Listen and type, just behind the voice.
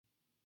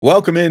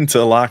Welcome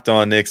into Locked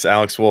On Knicks.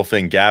 Alex Wolf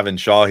and Gavin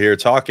Shaw here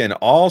talking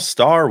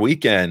All-Star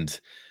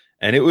Weekend.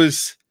 And it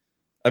was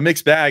a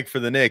mixed bag for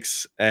the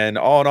Knicks. And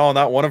all in all,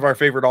 not one of our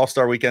favorite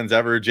All-Star weekends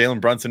ever.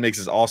 Jalen Brunson makes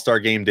his All-Star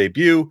game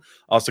debut,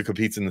 also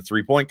competes in the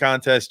three-point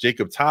contest.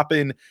 Jacob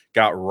Toppin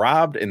got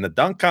robbed in the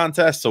dunk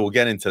contest, so we'll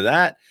get into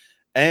that.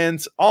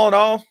 And all in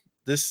all,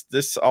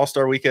 this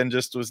All-Star weekend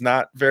just was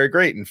not very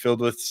great and filled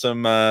with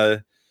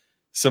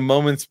some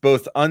moments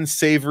both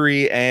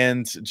unsavory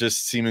and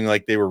just seeming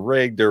like they were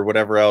rigged or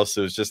whatever else.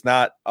 It was just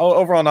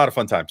overall not a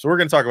fun time. So we're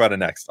going to talk about it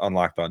next on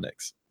Locked On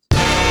Knicks.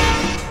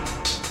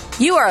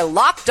 You are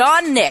Locked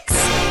On Knicks,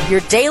 your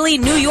daily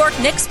New York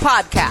Knicks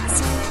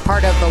podcast,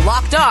 part of the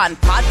Locked On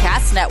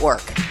Podcast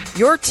Network,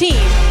 your team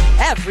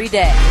every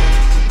day.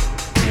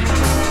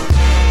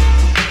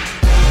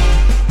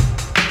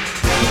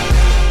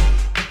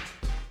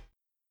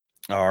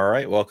 All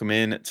right, welcome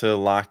in to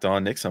Locked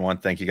On Knicks. I want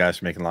to thank you guys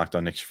for making Locked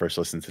On Knicks your first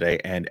listen today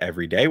and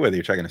every day, whether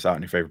you're checking us out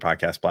on your favorite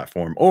podcast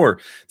platform or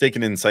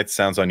taking in sights and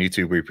sounds on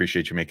YouTube. We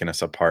appreciate you making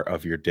us a part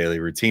of your daily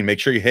routine. Make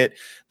sure you hit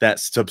that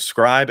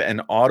subscribe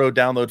and auto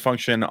download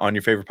function on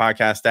your favorite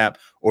podcast app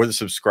or the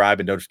subscribe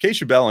and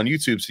notification bell on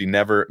YouTube so you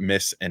never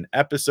miss an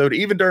episode,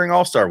 even during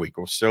All-Star Week.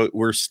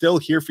 We're still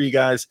here for you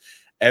guys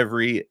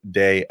every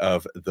day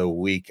of the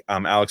week.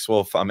 I'm Alex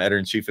Wolf. I'm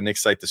editor-in-chief of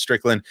Knicks site, The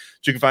Strickland.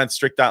 You can find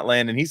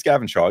Strick.land, and he's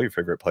Gavin Shaw, your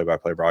favorite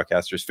play-by-play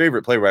broadcaster's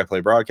favorite play-by-play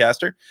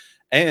broadcaster.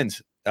 And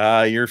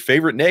your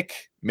favorite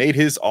Knick made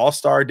his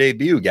all-star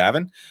debut,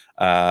 Gavin.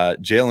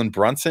 Jalen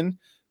Brunson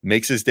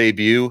makes his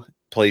debut,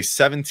 plays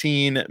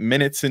 17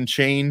 minutes and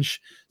change,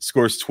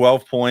 scores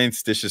 12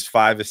 points, dishes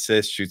 5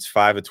 assists, shoots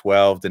 5 of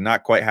 12, did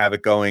not quite have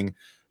it going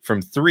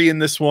from 3 in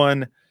this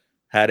one,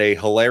 had a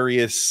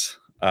hilarious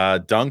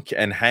dunk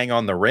and hang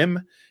on the rim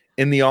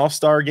in the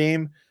All-Star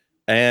game,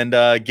 and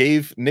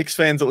gave Knicks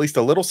fans at least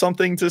a little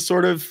something to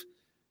sort of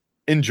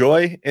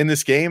enjoy in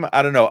this game.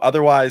 I don't know.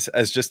 Otherwise,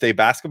 as just a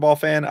basketball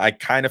fan, I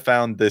kind of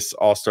found this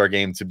All-Star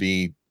game to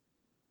be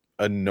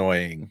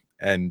annoying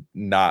and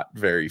not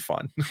very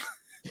fun.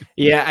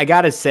 Yeah, I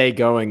gotta say,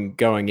 going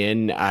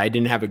in, I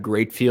didn't have a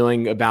great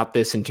feeling about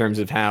this in terms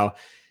of how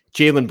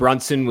Jalen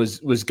Brunson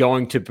was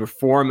going to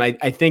perform. I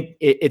think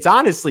it's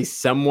honestly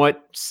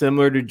somewhat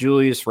similar to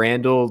Julius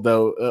Randle,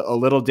 though a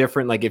little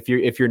different. Like if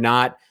you're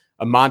not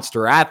a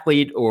monster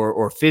athlete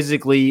or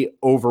physically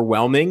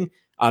overwhelming,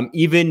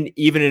 even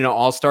in an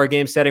all-star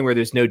game setting where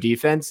there's no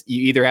defense,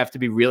 you either have to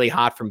be really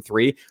hot from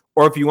three,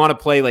 or if you want to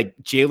play like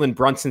Jalen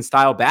Brunson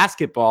style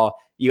basketball,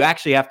 you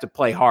actually have to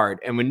play hard.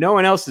 And when no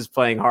one else is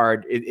playing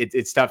hard,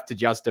 it's tough to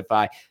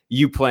justify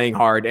you playing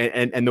hard.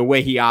 And the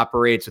way he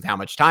operates with how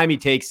much time he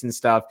takes and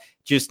stuff,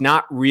 just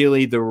not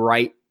really the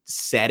right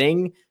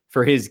setting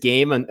for his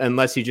game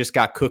unless he just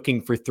got cooking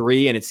for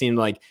three. And it seemed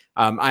like,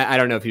 I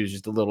don't know if he was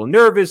just a little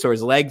nervous or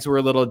his legs were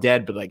a little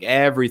dead, but like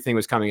everything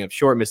was coming up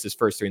short. Missed his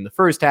first 3 in the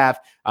first half,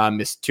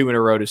 missed 2 in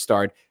a row to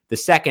start. The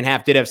second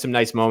half did have some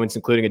nice moments,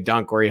 including a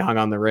dunk where he hung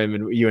on the rim,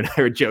 and you and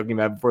I were joking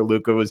about before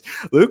Luka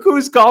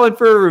was calling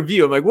for a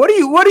review. I'm like, what do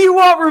you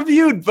want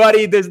reviewed,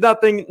 buddy? There's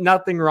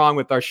nothing wrong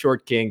with our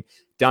short king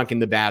dunking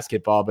the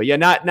basketball. But yeah,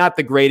 not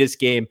the greatest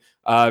game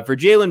for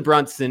Jalen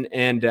Brunson,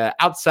 and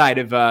outside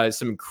of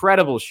some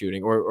incredible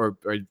shooting, or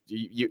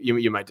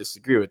you might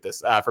disagree with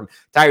this, from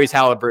Tyrese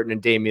Halliburton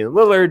and Damian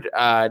Lillard,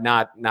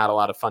 not a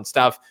lot of fun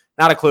stuff.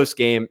 Not a close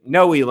game.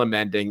 No Elam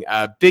ending.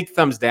 Big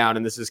thumbs down,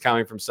 and this is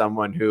coming from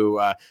someone who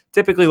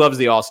typically loves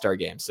the All-Star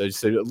game. So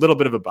just a little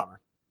bit of a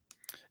bummer.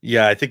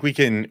 Yeah, I think we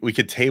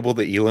could table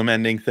the Elam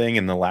ending thing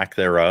and the lack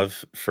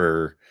thereof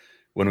for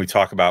when we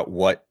talk about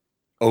what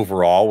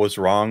overall was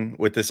wrong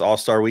with this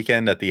All-Star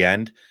weekend at the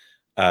end.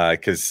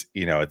 Because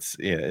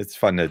it's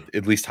fun to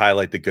at least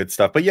highlight the good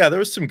stuff. But yeah, there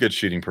was some good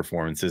shooting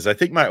performances. I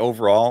think my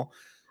overall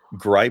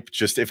gripe,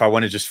 just if I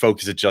want to just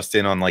focus it just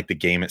in on like the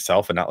game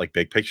itself and not like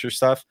big picture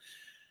stuff,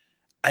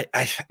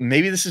 I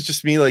maybe this is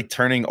just me like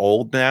turning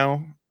old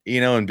now,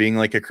 and being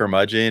like a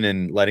curmudgeon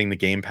and letting the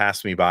game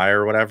pass me by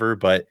or whatever.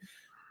 But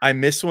I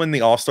miss when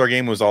the All-Star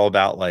game was all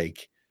about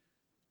like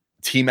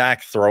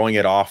T-Mac throwing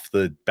it off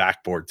the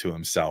backboard to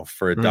himself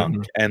for a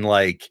dunk, and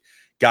like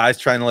guys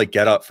trying to like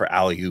get up for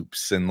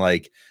alley-oops and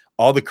like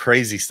all the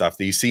crazy stuff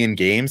that you see in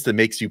games that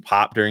makes you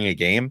pop during a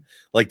game.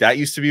 Like that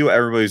used to be what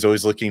everybody's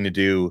always looking to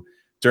do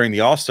during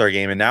the All-Star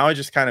game. And now I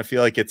just kind of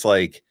feel like it's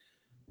like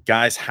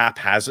guys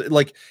haphazard,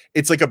 like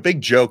it's like a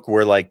big joke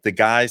where like the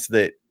guys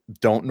that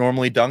don't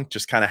normally dunk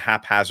just kind of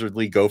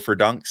haphazardly go for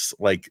dunks.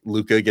 Like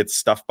Luka gets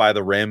stuffed by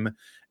the rim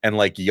and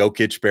like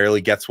Jokic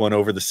barely gets one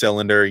over the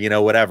cylinder,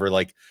 whatever,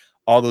 like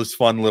all those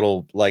fun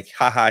little like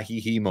haha hee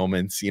hee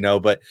moments,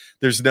 but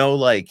there's no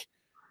like,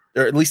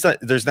 or at least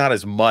there's not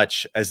as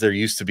much as there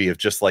used to be of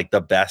just like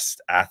the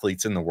best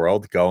athletes in the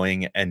world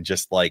going and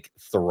just like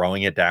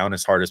throwing it down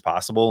as hard as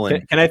possible.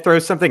 And can I throw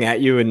something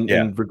at you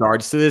in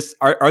regards to this?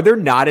 Are there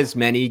not as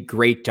many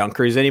great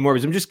dunkers anymore?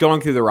 Because I'm just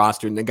going through the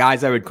roster, and the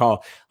guys I would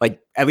call like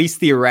at least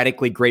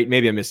theoretically great,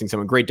 maybe I'm missing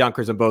someone, great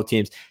dunkers on both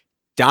teams.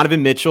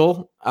 Donovan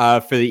Mitchell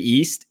for the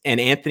East and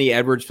Anthony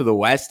Edwards for the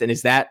West. And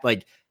is that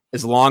like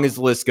as long as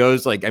the list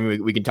goes, like, I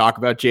mean, we can talk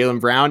about Jalen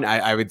Brown.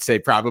 I would say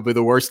probably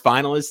the worst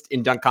finalist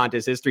in dunk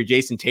contest history.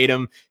 Jason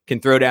Tatum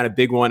can throw down a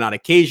big one on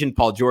occasion.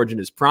 Paul George in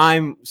his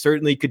prime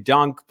certainly could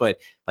dunk, but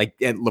like,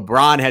 and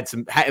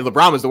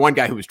LeBron was the one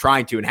guy who was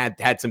trying to, and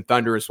had some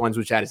thunderous ones,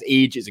 which at his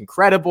age is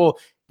incredible.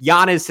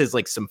 Giannis has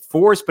like some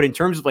force, but in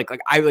terms of like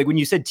when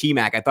you said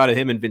T-Mac, I thought of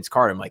him and Vince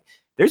Carter. I'm like,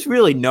 there's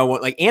really no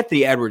one. Like,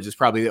 Anthony Edwards is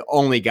probably the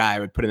only guy I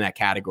would put in that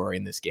category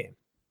in this game.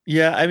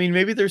 Yeah, I mean,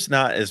 maybe there's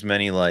not as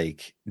many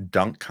like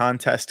dunk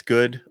contest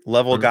good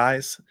level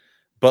guys,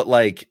 but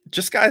like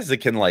just guys that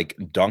can like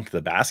dunk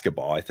the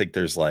basketball. I think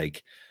there's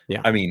like,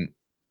 yeah, I mean,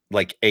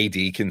 like AD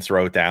can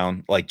throw it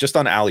down, like just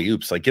on alley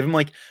oops, like give him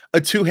like a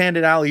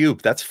two-handed alley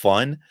oop. That's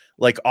fun.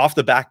 Like off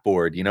the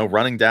backboard,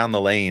 running down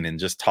the lane and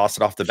just toss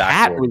it off the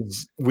backboard.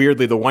 Was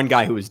weirdly the one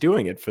guy who was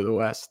doing it for the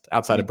West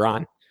outside of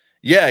Bron.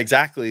 Yeah,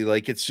 exactly.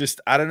 Like, it's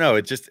just, I don't know.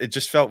 It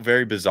just felt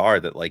very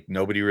bizarre that like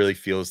nobody really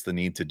feels the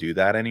need to do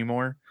that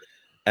anymore.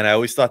 And I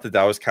always thought that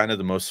that was kind of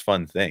the most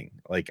fun thing.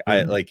 Like,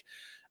 I like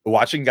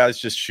watching guys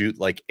just shoot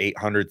like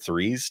 800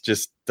 threes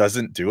just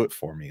doesn't do it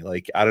for me.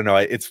 Like, I don't know.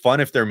 It's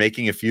fun if they're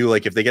making a few,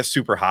 like if they get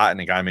super hot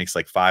and a guy makes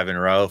like 5 in a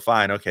row,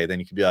 fine. Okay.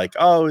 Then you can be like,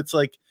 oh, it's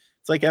like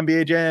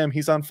NBA Jam.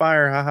 He's on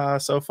fire. Haha.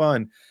 So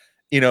fun.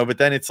 But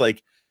then it's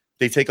like,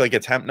 they take like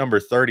attempt number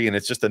 30 and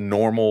it's just a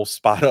normal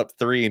spot up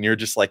three. And you're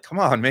just like, come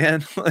on,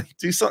 man, like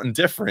do something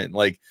different.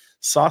 Like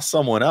sauce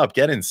someone up,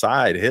 get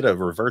inside, hit a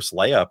reverse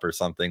layup or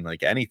something,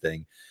 like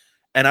anything.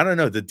 And I don't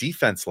know, the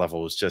defense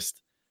level was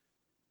just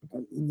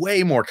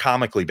way more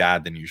comically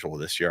bad than usual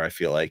this year. I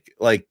feel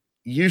like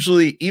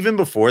usually even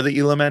before the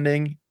Elam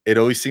ending, it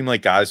always seemed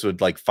like guys would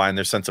like find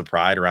their sense of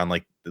pride around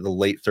like the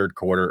late third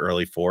quarter,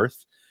 early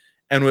fourth,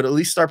 and would at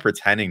least start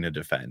pretending to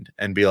defend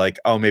and be like,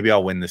 oh, maybe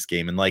I'll win this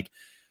game. And like,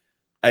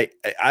 I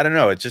don't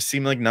know. It just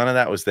seemed like none of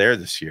that was there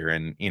this year.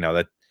 And,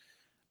 that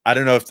I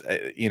don't know if,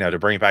 to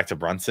bring it back to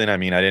Brunson, I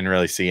mean, I didn't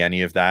really see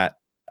any of that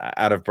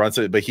out of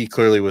Brunson, but he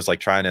clearly was like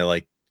trying to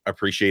like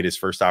appreciate his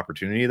first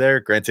opportunity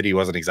there. Granted, he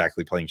wasn't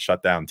exactly playing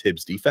shutdown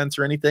Tibbs defense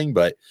or anything,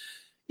 but,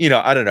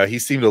 I don't know. He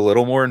seemed a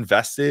little more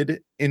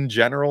invested in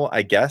general,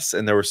 I guess.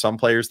 And there were some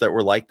players that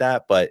were like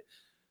that. But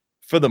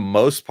for the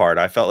most part,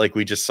 I felt like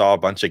we just saw a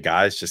bunch of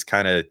guys just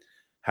kind of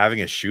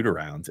having a shoot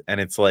around. And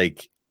it's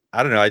like,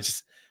 I don't know.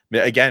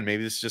 Again,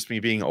 maybe this is just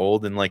me being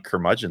old and like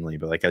curmudgeonly,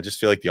 but like I just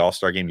feel like the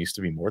All-Star game used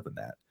to be more than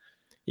that.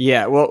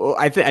 Yeah, well,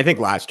 I think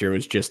last year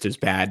was just as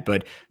bad.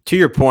 But to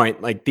your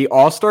point, like the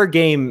All-Star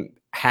game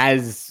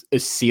has a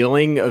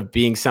ceiling of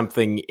being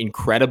something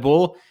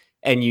incredible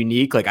and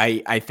unique. Like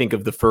I think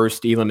of the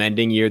first Elam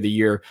ending year, the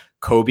year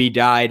Kobe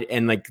died,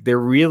 and like they're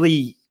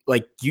really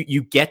like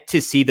you get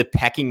to see the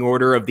pecking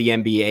order of the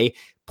NBA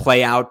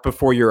play out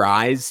before your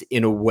eyes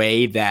in a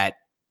way that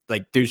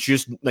like there's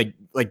just like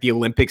the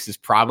Olympics is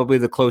probably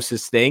the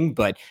closest thing,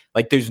 but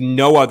like there's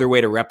no other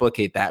way to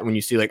replicate that when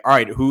you see like, all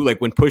right, who,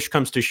 like when push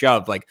comes to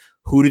shove, like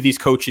who do these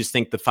coaches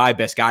think the 5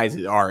 best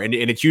guys are? And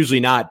it's usually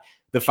not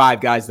the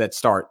 5 guys that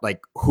start.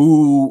 Like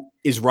who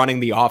is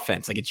running the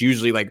offense? Like it's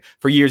usually like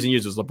for years and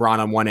years it was LeBron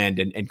on one end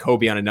and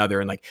Kobe on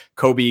another, and like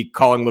Kobe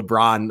calling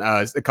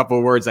LeBron a couple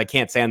of words I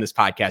can't say on this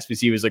podcast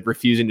because he was like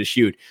refusing to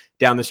shoot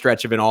down the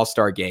stretch of an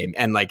All-Star game.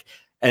 And like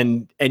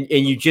and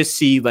you just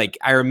see, like,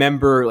 I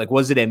remember, like,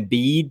 was it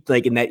Embiid,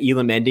 like in that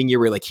Elam ending year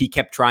where like he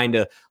kept trying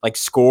to like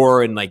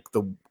score and like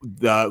the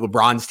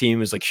LeBron's team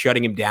was like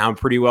shutting him down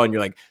pretty well. And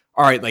you're like,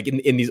 all right, like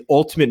in these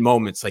ultimate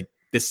moments, like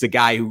this is a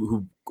guy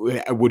who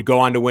would go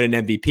on to win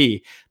an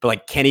MVP, but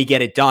like, can he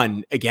get it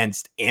done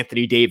against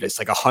Anthony Davis?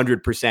 Like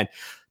 100%.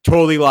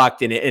 Totally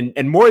locked in it.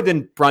 And more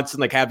than Brunson,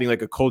 like having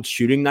like a cold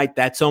shooting night,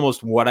 that's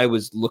almost what I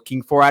was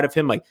looking for out of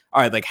him. Like,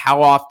 all right, like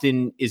how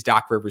often is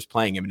Doc Rivers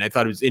playing him? And I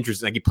thought it was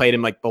interesting. Like he played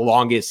him like the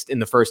longest in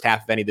the first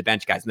half of any of the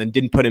bench guys and then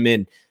didn't put him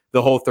in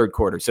the whole third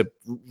quarter. So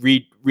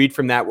read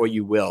from that what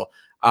you will.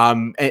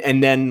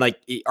 And then like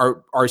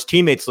are his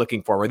teammates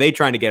looking for? Were they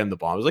trying to get him the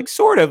ball? It was like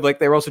sort of like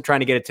they were also trying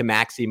to get it to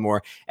Maxey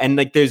more. And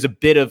like there's a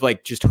bit of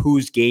like just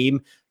whose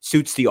game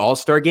suits the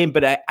All-Star game.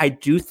 But I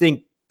do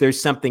think there's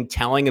something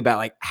telling about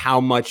like how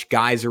much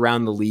guys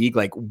around the league,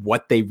 like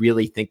what they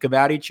really think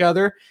about each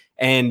other.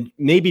 And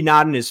maybe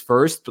not in his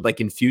first, but like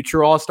in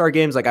future All-Star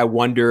games, like I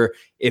wonder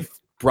if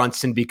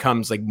Brunson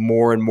becomes like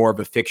more and more of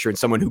a fixture and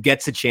someone who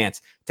gets a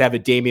chance to have a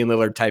Damian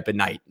Lillard type of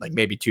night, like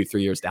maybe 2-3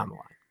 years down the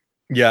line.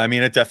 Yeah, I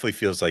mean, it definitely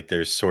feels like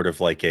there's sort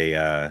of like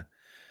a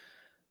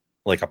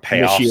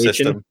payoff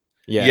system.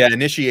 Yeah,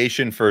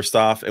 initiation first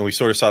off, and we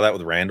sort of saw that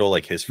with Randall,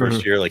 like his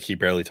first year, like he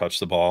barely touched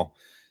the ball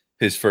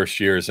his first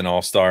year as an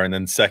All-Star, and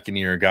then second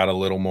year got a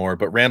little more.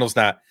 But Randall's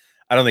not,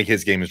 I don't think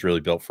his game is really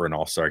built for an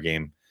All-Star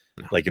game.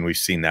 No. Like, and we've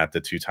seen that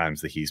the 2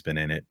 times that he's been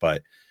in it.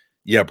 But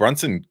yeah,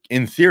 Brunson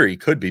in theory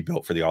could be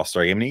built for the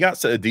All-Star game. And he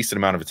got a decent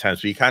amount of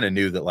attempts, but he kind of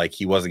knew that like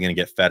he wasn't going to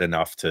get fed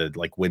enough to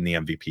like win the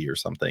MVP or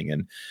something.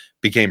 And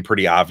became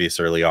pretty obvious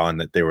early on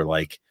that they were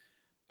like,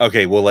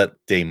 okay, we'll let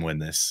Dame win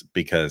this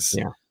because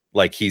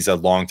like he's a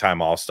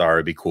longtime All-Star.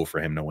 It'd be cool for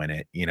him to win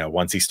it. You know,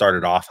 once he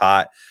started off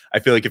hot, I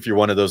feel like if you're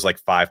one of those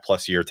like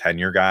 5+ year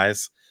tenure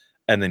guys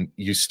and then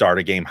you start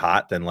a game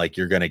hot, then like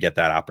you're going to get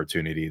that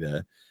opportunity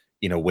to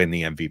win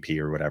the MVP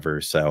or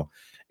whatever. So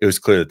it was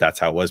clear that that's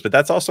how it was. But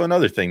that's also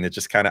another thing that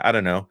just kind of, I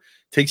don't know,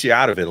 takes you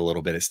out of it a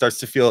little bit. It starts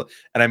to feel,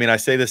 and I mean, I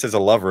say this as a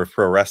lover of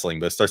pro wrestling,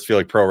 but it starts to feel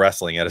like pro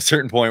wrestling at a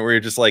certain point where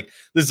you're just like,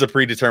 this is a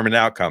predetermined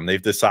outcome.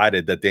 They've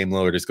decided that Dame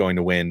Lillard is going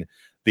to win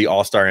the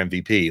All-Star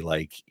MVP.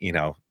 Like,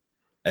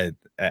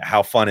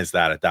 how fun is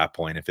that at that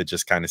point? If it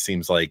just kind of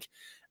seems like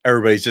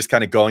everybody's just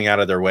kind of going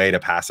out of their way to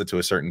pass it to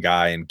a certain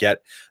guy and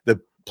get the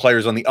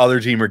players on the other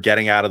team are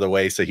getting out of the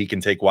way so he can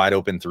take wide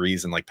open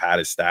threes and like pad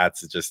his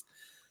stats. It's just,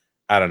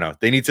 I don't know.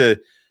 They need to,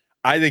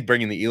 I think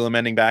bringing the Elam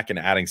ending back and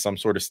adding some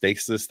sort of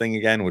stakes to this thing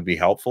again would be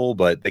helpful,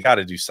 but they got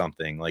to do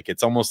something. Like,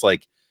 it's almost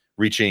like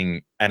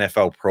reaching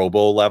NFL Pro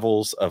Bowl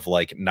levels of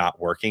like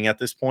not working at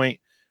this point,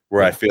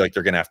 where I feel like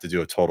they're going to have to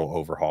do a total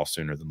overhaul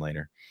sooner than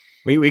later.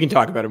 We can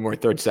talk about it more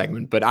third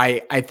segment, but I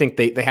think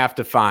they have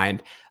to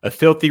find a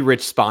filthy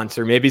rich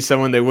sponsor, maybe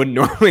someone they wouldn't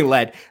normally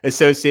let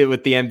associate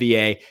with the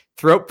NBA.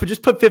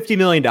 Just put $50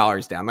 million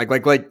down. Like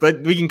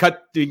we can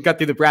cut through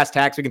the brass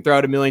tacks. We can throw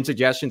out a million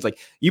suggestions. Like,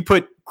 you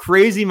put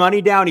crazy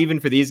money down, even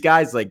for these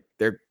guys, like,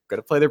 they're going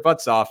to play their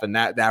butts off. And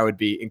that would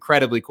be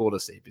incredibly cool to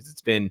see, because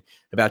it's been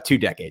about 2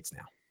 decades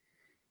now.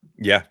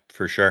 Yeah,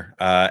 for sure.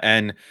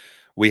 And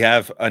we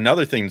have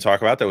another thing to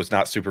talk about that was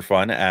not super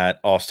fun at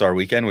All-Star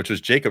Weekend, which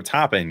was Jacob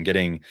Toppin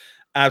getting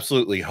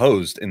absolutely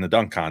hosed in the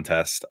dunk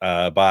contest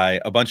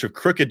by a bunch of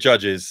crooked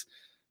judges.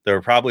 They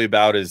were probably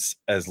about as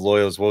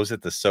loyal as, what was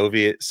it, the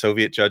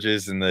Soviet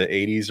judges in the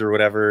 80s or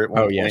whatever. At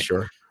one point. Yeah,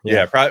 sure.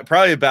 Yeah,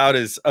 probably about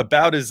as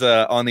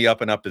on the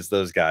up and up as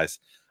those guys.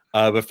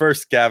 But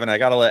first, Gavin, I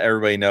got to let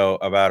everybody know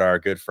about our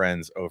good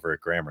friends over at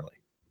Grammarly.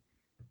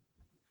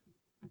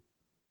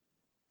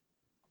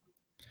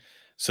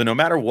 So no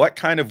matter what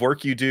kind of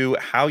work you do,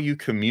 how you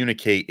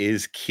communicate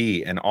is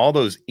key. And all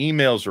those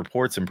emails,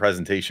 reports, and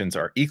presentations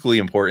are equally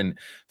important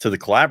to the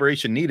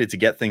collaboration needed to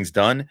get things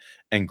done.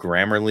 And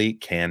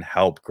Grammarly can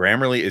help.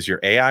 Grammarly is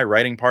your AI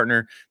writing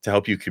partner to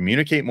help you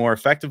communicate more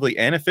effectively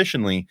and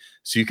efficiently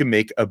so you can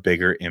make a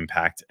bigger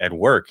impact at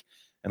work.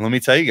 And let me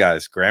tell you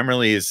guys,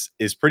 Grammarly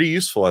is pretty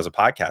useful as a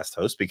podcast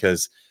host,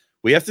 because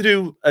we have to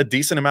do a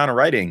decent amount of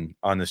writing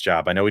on this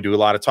job. I know we do a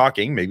lot of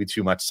talking, maybe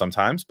too much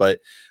sometimes,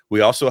 but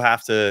we also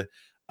have to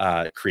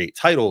create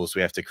titles.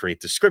 We have to create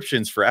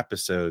descriptions for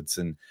episodes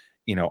and,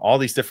 all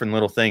these different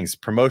little things,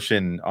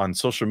 promotion on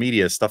social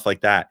media, stuff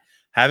like that.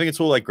 Having a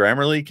tool like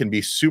Grammarly can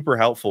be super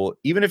helpful,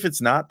 even if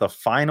it's not the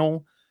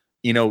final,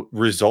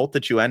 result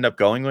that you end up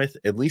going with.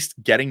 At least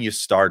getting you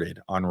started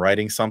on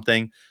writing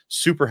something,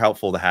 super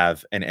helpful to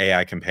have an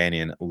AI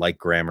companion like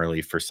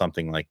Grammarly for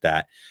something like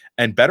that.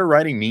 And better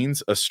writing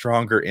means a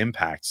stronger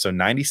impact. So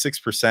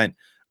 96%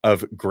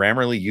 of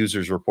Grammarly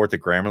users report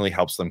that Grammarly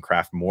helps them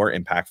craft more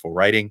impactful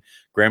writing.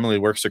 Grammarly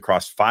works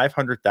across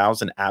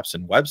 500,000 apps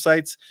and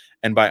websites.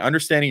 And by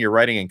understanding your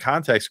writing in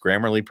context,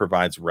 Grammarly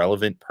provides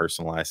relevant,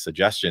 personalized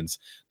suggestions.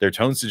 Their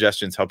tone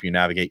suggestions help you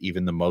navigate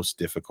even the most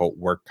difficult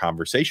work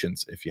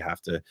conversations if you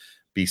have to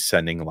be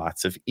sending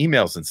lots of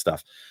emails and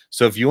stuff.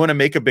 So if you want to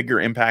make a bigger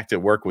impact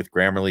at work with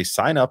Grammarly,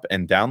 sign up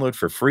and download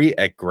for free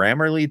at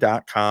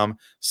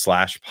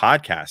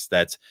grammarly.com/podcast.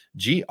 That's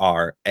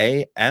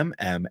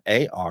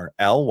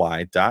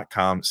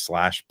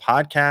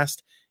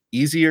GRAMMARLY.com/podcast.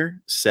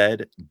 Easier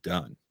said,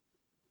 done.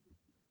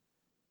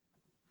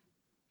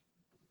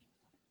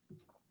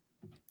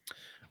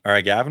 All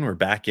right, Gavin, we're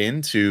back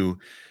in to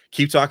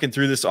keep talking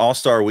through this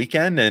All-Star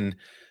weekend, and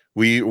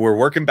we were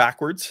working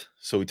backwards.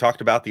 So we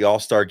talked about the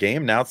All-Star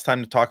game. Now it's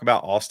time to talk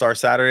about All-Star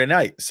Saturday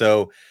night.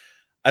 So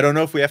I don't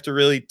know if we have to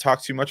really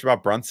talk too much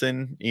about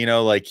Brunson.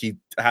 Like, he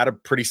had a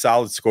pretty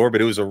solid score,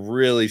 but it was a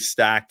really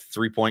stacked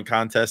 3-point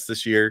contest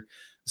this year.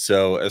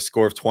 So a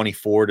score of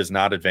 24 does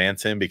not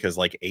advance him, because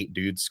like 8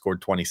 dudes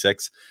scored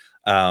 26.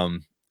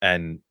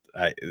 And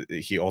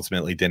he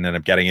ultimately didn't end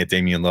up getting it.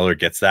 Damian Lillard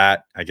gets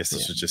that. I guess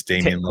this was just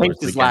Damian Lillard.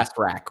 His last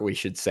rack, we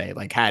should say,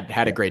 like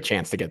had a great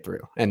chance to get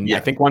through. And I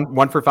think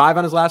one for 5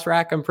 on his last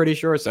rack, I'm pretty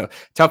sure. So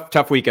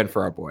tough weekend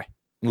for our boy.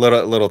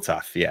 Little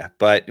tough, yeah.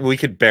 But we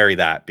could bury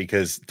that,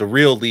 because the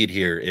real lead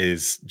here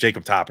is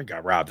Jacob Toppin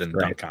got robbed in the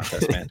dunk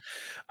contest, man.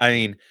 I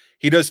mean,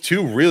 he does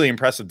 2 really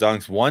impressive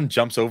dunks. One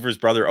jumps over his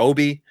brother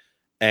Obi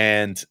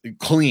and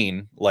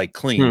clean,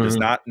 does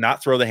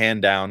not throw the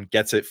hand down,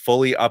 gets it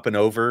fully up and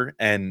over,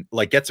 and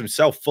like gets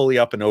himself fully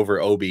up and over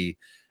Obi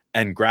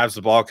and grabs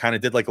the ball, kind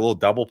of did like a little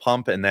double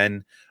pump and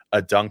then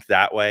a dunk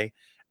that way.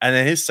 And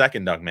then his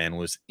second dunk, man,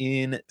 was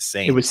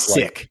insane. It was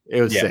sick.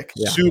 It was sick.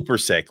 Yeah. Super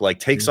sick. Like,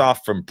 takes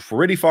off from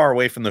pretty far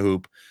away from the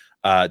hoop,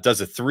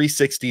 does a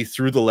 360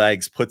 through the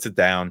legs, puts it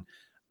down.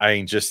 I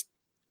mean, just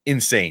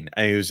insane.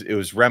 I mean, it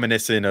was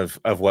reminiscent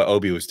of what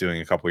Obi was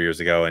doing a couple of years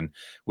ago. And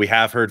we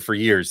have heard for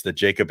years that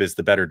Jacob is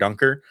the better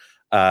dunker.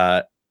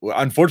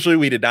 Unfortunately,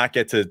 we did not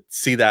get to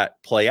see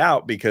that play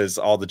out, because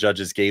all the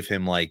judges gave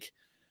him, like,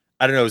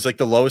 I don't know, it was like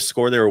the lowest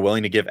score they were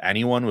willing to give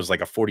anyone was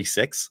like a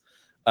 46.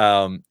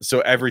 So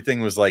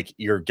everything was like,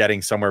 you're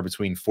getting somewhere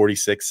between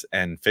 46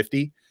 and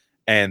 50.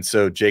 And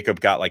so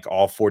Jacob got like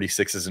all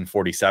 46s and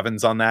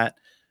 47s on that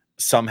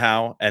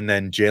somehow. And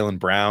then Jalen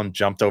Brown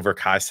jumped over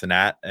Kai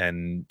Cenat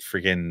and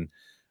freaking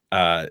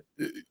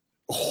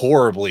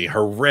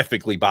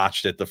horrifically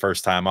botched it the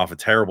first time off a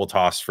terrible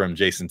toss from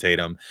Jason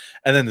Tatum.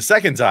 And then the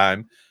second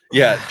time,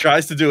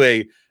 tries to do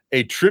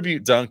a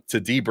tribute dunk to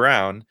D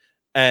Brown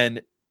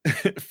and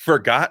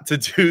forgot to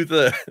do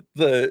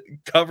the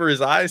cover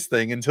his eyes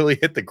thing until he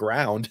hit the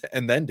ground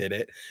and then did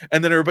it.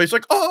 And then everybody's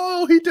like,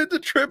 oh, he did the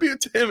tribute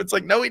to him. It's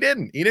like, no, he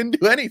didn't. He didn't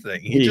do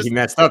anything. He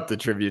messed up the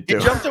tribute too.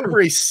 He jumped over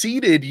a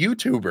seated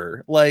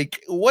YouTuber.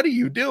 Like, what are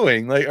you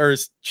doing? Like, or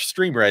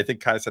streamer. I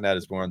think Kai Cenat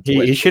is more on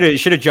Twitch. He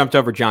should have jumped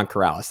over John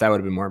Corrales. That would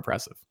have been more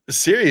impressive.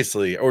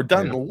 Seriously, or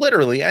done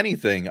literally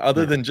anything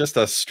other than just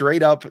a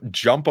straight up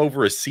jump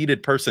over a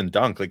seated person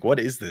dunk. Like,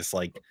 what is this?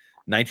 Like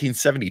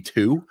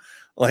 1972?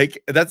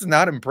 Like, that's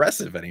not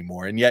impressive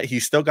anymore. And yet he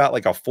still got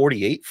like a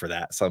 48 for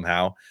that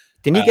somehow.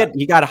 Didn't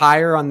he got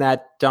higher on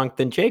that dunk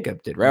than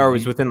Jacob did, right? Or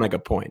was within like a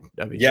point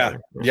of each other.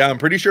 Yeah, I'm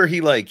pretty sure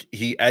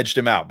he edged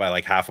him out by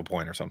like half a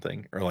point or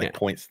something, or like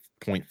point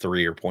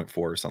 0.3 or 0.4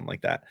 or something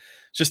like that.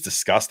 It's just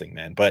disgusting,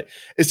 man. But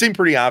it seemed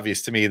pretty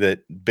obvious to me that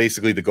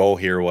basically the goal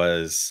here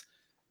was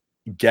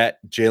get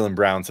Jalen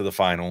Brown to the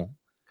final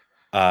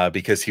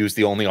because he was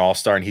the only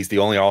All-Star, and he's the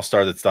only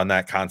All-Star that's done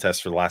that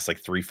contest for the last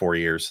like 3-4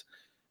 years.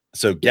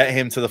 So get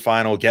him to the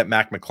final, get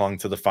Mac McClung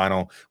to the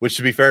final, which,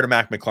 to be fair to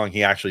Mac McClung,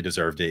 he actually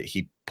deserved it.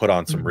 He put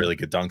on some really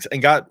good dunks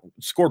and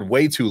scored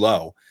way too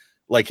low.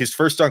 Like, his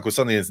first dunk was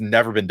something that's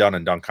never been done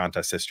in dunk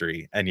contest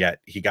history, and yet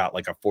he got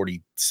like a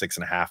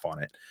 46.5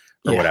 on it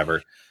or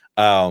whatever.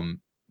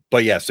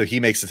 But yeah, so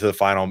he makes it to the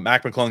final.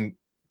 Mac McClung,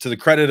 to the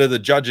credit of the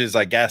judges,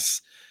 I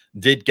guess,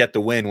 did get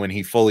the win when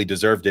he fully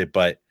deserved it.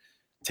 But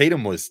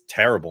Tatum was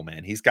terrible,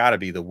 man. He's got to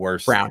be the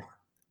worst. Brown.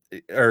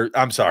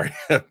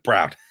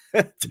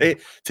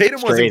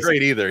 Tatum wasn't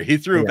great either. He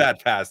threw a bad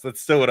pass.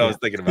 That's still what I was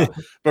thinking about.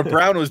 But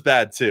Brown was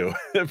bad too.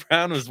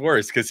 Brown was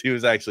worse because he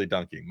was actually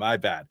dunking. My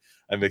bad.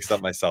 I mixed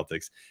up my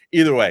Celtics.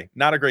 Either way,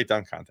 not a great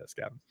dunk contest,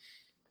 Gavin.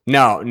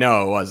 No,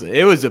 it wasn't.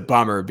 It was a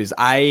bummer because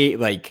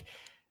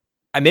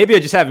maybe I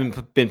just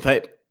haven't been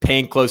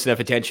paying close enough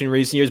attention in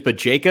recent years, but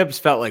Jacobs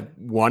felt like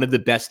one of the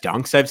best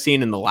dunks I've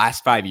seen in the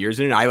last 5 years.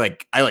 And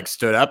I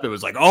stood up. It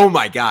was like, oh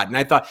my God. And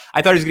I thought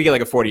he was gonna get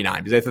like a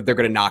 49 because I thought they're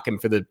gonna knock him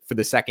for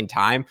the second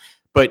time.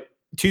 But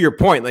to your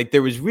point, like,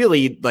 there was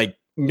really like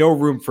no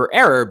room for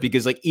error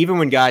because like even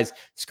when guys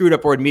screwed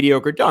up or had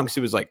mediocre dunks,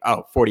 it was like,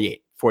 oh,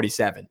 48,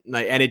 47.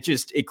 And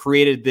it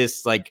created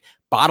this like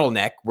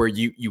bottleneck where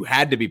you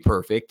had to be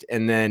perfect.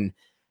 And then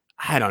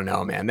I don't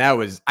know, man,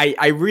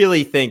 I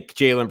really think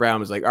Jalen Brown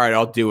was like, all right,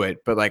 I'll do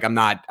it. But like, I'm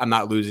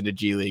not losing to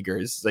G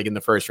Leaguers like in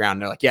the first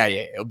round. They're like, yeah,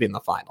 it'll be in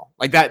the final.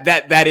 Like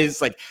that is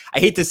like, I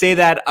hate to say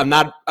that. I'm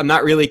not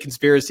really a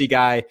conspiracy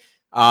guy.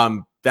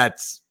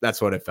 That's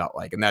what it felt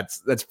like. And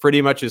that's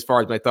pretty much as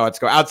far as my thoughts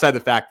go, outside the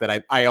fact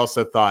that I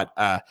also thought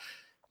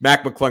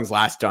Mac McClung's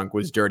last dunk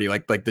was dirty,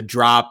 like the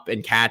drop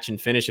and catch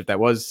and finish. If that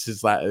was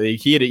his last,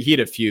 he had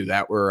a few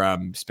that were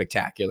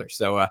spectacular.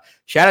 So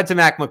shout out to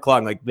Mac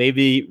McClung, like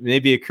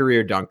maybe a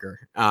career dunker,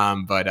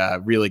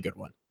 but really good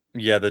one.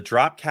 Yeah, the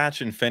drop,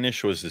 catch, and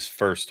finish was his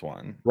first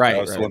one. Right,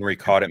 that was the one where he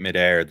caught it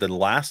midair. The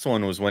last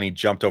one was when he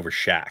jumped over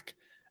Shaq.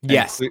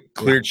 Yes,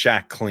 cleared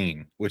Shaq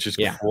clean, which is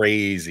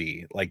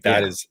crazy. Like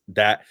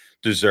that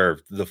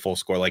deserved the full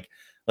score. Like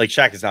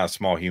Shaq is not a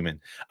small human.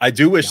 I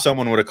do wish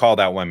someone would have called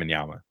out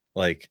Wembanyama,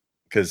 like,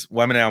 because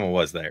Wembanyama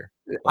was there.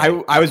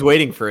 Like, I was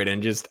waiting for it,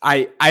 and just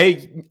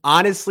I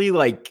honestly,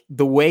 like,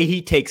 the way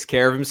he takes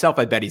care of himself.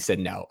 I bet he said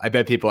no. I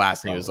bet people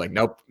asked me, he was like,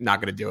 nope, not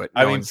gonna do it.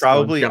 I mean,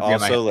 probably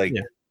also like.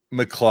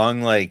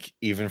 McClung, like,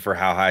 even for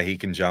how high he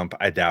can jump,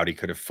 I doubt he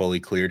could have fully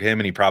cleared him.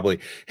 And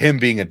him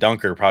being a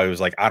dunker, probably was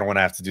like, I don't want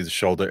to have to do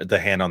the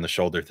hand on the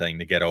shoulder thing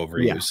to get over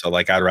you. So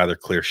like, I'd rather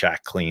clear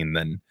Shaq clean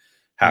than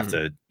have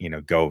to,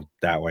 go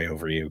that way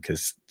over you.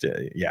 Cause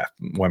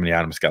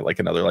Wembanyama's got like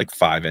another like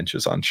 5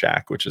 inches on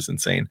Shaq, which is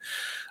insane.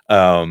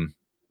 But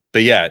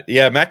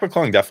yeah, Mac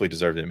McClung definitely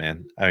deserved it,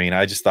 man. I mean,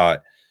 I just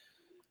thought,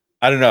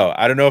 I don't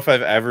know if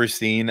I've ever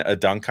seen a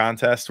dunk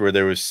contest where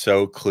there was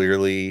so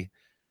clearly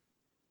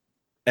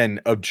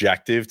an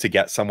objective to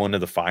get someone to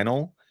the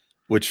final,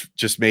 which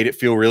just made it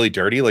feel really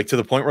dirty, like to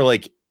the point where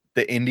like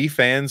the Indy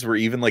fans were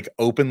even like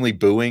openly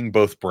booing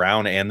both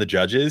Brown and the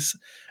judges,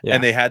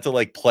 and they had to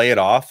like play it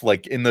off.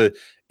 Like in the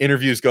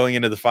interviews going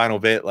into the final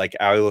bit, like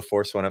Allie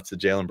LaForce went up to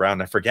Jalen Brown,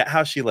 and I forget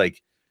how she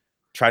like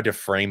tried to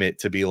frame it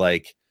to be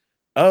like,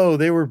 oh,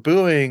 they were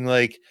booing,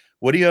 like,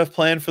 what do you have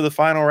planned for the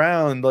final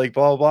round? Like,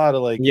 blah, blah, to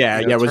like, was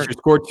your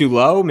score too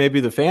low? Maybe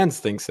the fans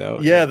think so.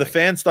 Yeah, the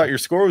fans thought your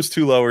score was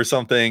too low or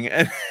something.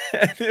 And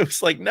it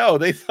was like, no,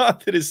 they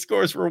thought that his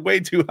scores were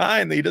way too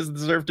high and that he doesn't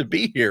deserve to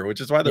be here, which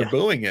is why they're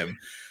booing him.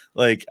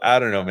 Like, I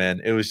don't know,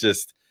 man. It was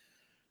just,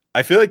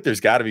 I feel like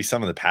there's got to be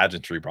some of the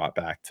pageantry brought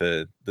back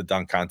to the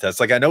dunk contest.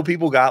 Like, I know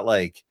people got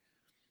like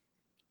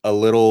a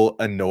little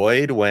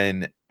annoyed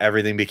when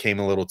everything became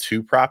a little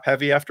too prop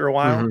heavy after a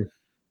while. Mm-hmm.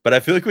 But I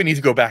feel like we need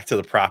to go back to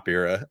the prop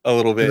era a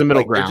little bit. The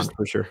middle like, ground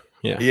for sure.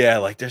 Yeah. Yeah.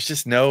 Like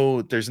there's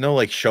no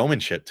like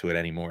showmanship to it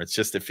anymore. It's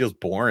just, it feels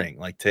boring.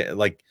 Like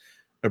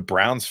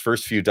Brown's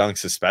first few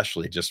dunks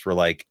especially just were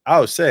like,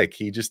 oh, sick.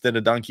 He just did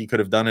a dunk he could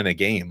have done in a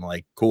game.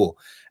 Like, cool.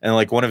 And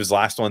like one of his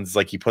last ones,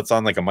 like he puts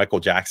on like a Michael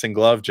Jackson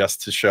glove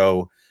just to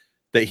show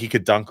that he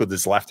could dunk with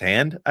his left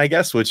hand, I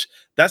guess, which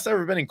that's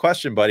never been in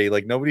question, buddy.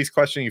 Like nobody's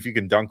questioning if you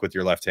can dunk with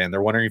your left hand.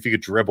 They're wondering if you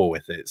could dribble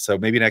with it. So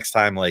maybe next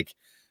time, like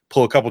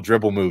pull a couple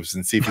dribble moves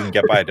and see if you can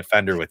get by a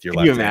defender with your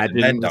Can left you hand.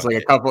 imagine? It's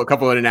like a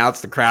couple in and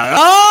outs, the crowd.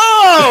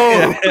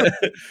 Oh,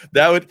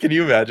 that would. Can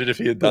you imagine if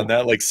he had done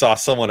that? Like saw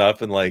someone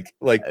up and like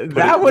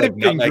that would have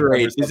been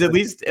great. Because at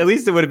least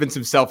it would have been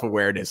some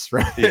self-awareness,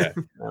 right? Yeah.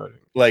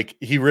 Like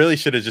he really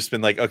should have just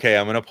been like, okay,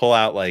 I'm gonna pull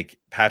out like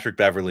Patrick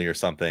Beverly or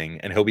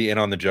something, and he'll be in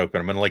on the joke, but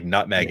I'm gonna like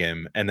nutmeg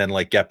him and then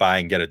like get by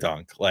and get a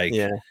dunk. Like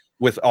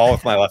with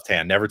my left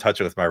hand, never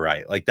touch it with my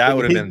right. Like that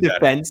would have been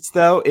defense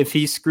better. Though. If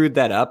he screwed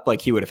that up, like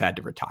he would have had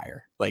to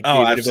retire. Like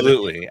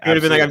absolutely, he would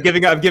have been like, I'm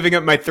giving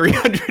up my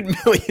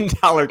 $300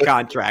 million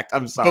contract.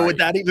 I'm sorry. But would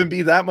that even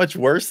be that much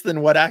worse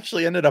than what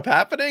actually ended up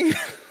happening?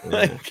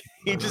 Like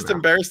he just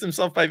embarrassed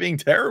himself by being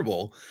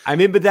terrible. I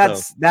mean, but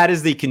that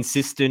is the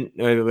consistent.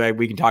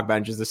 We can talk about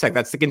in just a sec.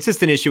 That's the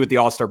consistent issue with the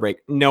All-Star break.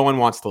 No one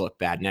wants to look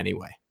bad in any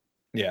way.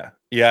 Yeah.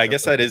 I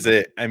guess that is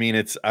it. I mean,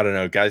 I don't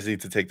know. Guys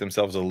need to take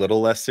themselves a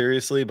little less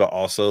seriously, but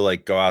also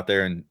like go out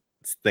there and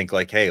think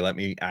like, hey, let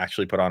me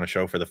actually put on a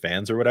show for the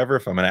fans or whatever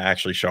if I'm going to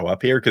actually show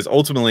up here. Because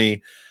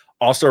ultimately,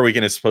 All-Star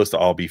Weekend is supposed to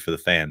all be for the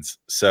fans.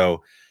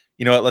 So,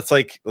 you know what? Let's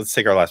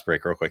take our last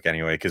break real quick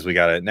anyway, because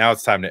now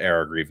it's time to air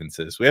our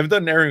grievances. We haven't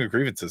done airing of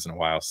grievances in a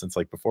while, since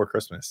like before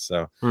Christmas.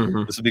 So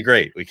this would be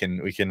great. We can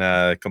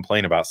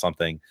complain about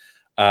something.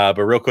 But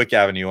real quick,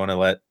 Gavin, you want to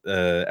let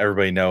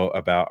everybody know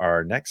about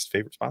our next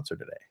favorite sponsor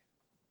today?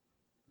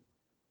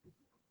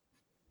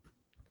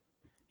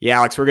 Yeah,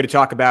 Alex, we're going to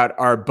talk about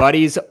our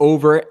buddies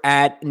over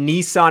at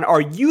Nissan. Are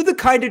you the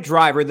kind of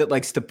driver that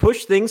likes to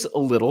push things a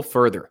little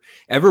further?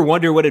 Ever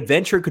wonder what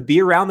adventure could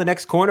be around the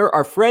next corner?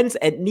 Our friends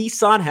at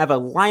Nissan have a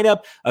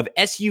lineup of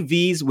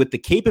SUVs with the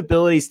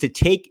capabilities to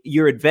take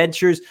your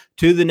adventures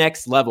to the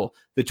next level.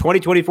 The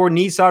 2024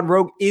 Nissan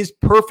Rogue is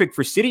perfect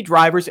for city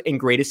drivers and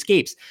great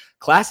escapes.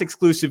 Class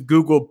exclusive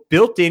Google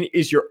built-in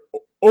is your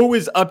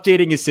always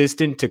updating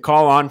assistant to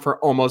call on for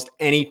almost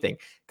anything.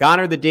 Gone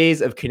are the days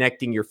of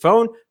connecting your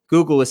phone.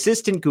 Google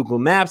Assistant, Google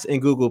Maps,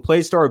 and Google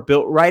Play Store are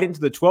built right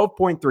into the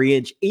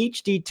 12.3-inch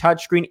HD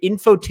touchscreen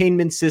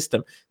infotainment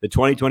system. The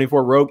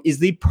 2024 Rogue is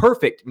the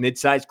perfect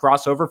midsize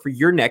crossover for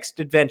your next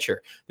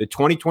adventure. The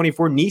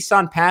 2024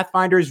 Nissan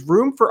Pathfinder is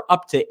room for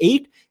up to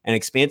 8 and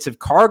expansive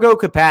cargo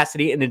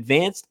capacity and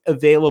advanced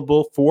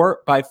available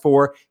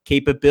 4x4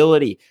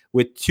 capability.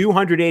 With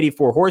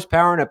 284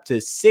 horsepower and up to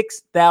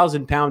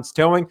 6,000 pounds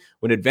towing,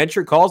 when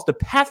adventure calls, the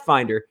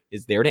Pathfinder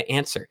is there to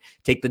answer.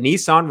 Take the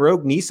Nissan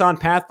Rogue, Nissan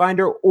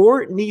Pathfinder,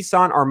 or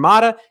Nissan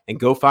Armada and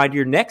go find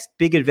your next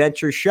big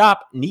adventure.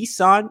 Shop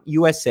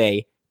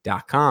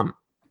nissanusa.com.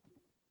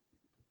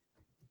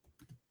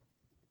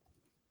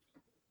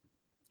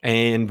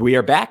 And we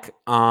are back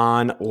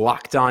on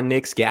Locked On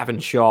Knicks. Gavin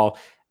Shaw,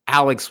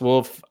 Alex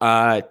Wolf,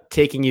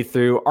 taking you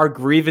through our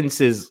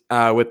grievances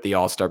with the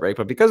All-Star break.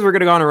 But because we're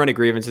going to go on a run of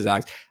grievances,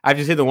 Alex, I have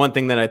to say the one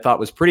thing that I thought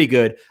was pretty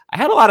good. I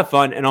had a lot of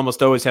fun and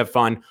almost always have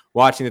fun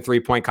watching the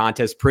three-point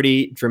contest.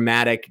 Pretty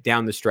dramatic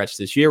down the stretch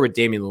this year with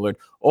Damian Lillard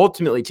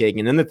ultimately taking.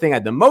 And then the thing I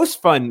had the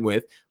most fun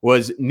with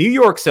was New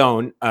York's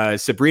own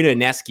Sabrina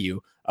Ionescu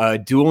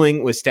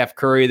dueling with Steph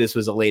Curry. This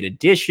was a late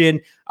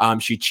addition.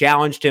 She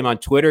challenged him on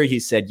Twitter.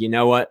 He said, you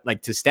know what,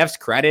 like to Steph's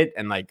credit,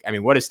 and like, I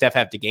mean, what does Steph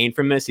have to gain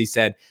from this? He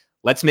said,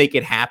 let's make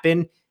it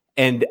happen.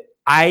 And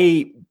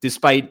I,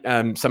 despite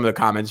some of the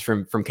comments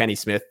from Kenny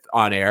Smith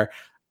on air,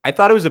 I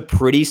thought it was a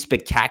pretty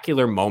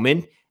spectacular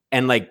moment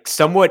and like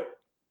somewhat,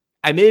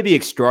 I may be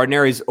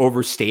extraordinary is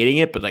overstating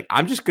it, but like,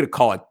 I'm just going to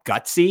call it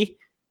gutsy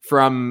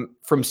from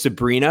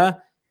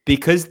Sabrina,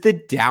 because the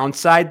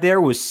downside there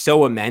was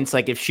so immense.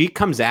 Like if she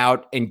comes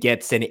out and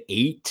gets an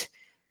 8,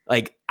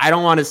 like, I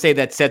don't want to say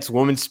that sets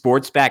women's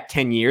sports back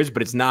 10 years,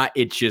 but it's not,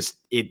 it's just,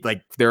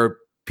 like there are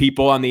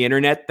people on the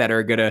internet that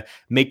are going to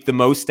make the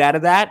most out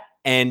of that.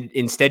 And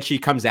instead she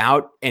comes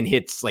out and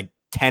hits like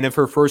 10 of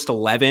her first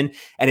 11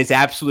 and is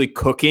absolutely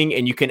cooking.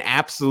 And you can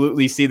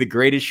absolutely see the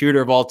greatest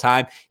shooter of all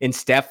time in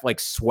Steph, like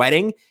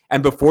sweating.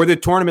 And before the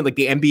tournament, like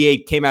the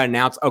NBA came out and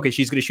announced, okay,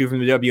 she's going to shoot from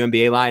the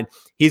WNBA line.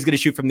 He's going to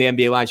shoot from the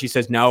NBA line. She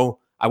says, no,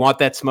 I want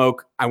that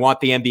smoke. I want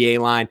the NBA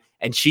line.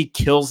 And she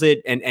kills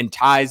it and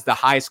ties the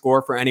high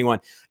score for anyone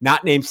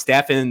not named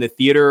Steph. And in the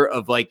theater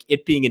of like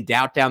it being in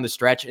doubt down the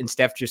stretch and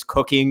Steph just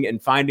cooking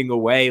and finding a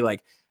way.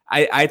 Like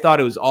I thought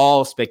it was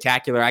all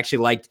spectacular. I actually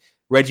liked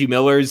Reggie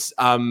Miller's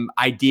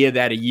idea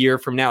that a year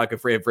from now, like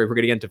if we're going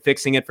to get into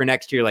fixing it for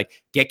next year,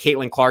 like get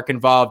Caitlin Clark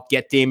involved,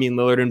 get Damian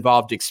Lillard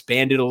involved,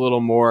 expand it a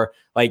little more.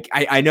 Like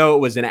I know it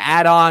was an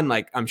add-on.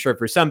 Like I'm sure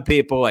for some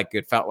people, like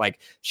it felt like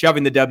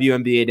shoving the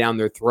WNBA down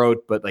their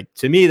throat. But like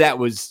to me, that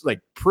was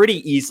like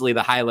pretty easily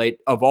the highlight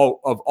of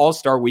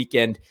All-Star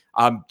Weekend.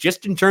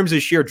 Just in terms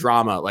of sheer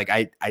drama, like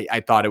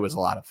I thought it was a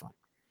lot of fun.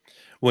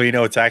 Well, you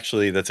know,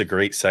 that's a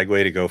great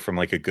segue to go from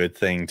like a good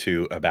thing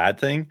to a bad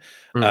thing.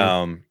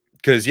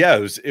 Because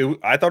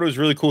I thought it was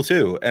really cool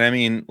too. And I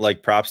mean,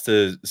 like, props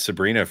to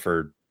Sabrina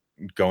for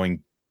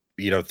going,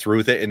 through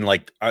with it and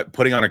like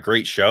putting on a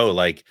great show.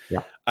 Like,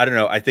 Yeah. I don't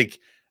know. I think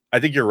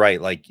you're right.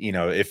 Like,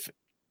 if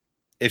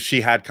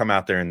she had come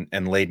out there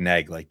and laid an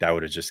egg, like that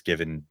would have just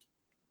given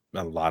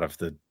a lot of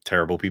the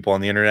terrible people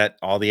on the internet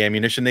all the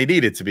ammunition they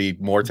needed to be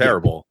more Yeah.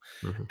 terrible.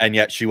 Mhm. And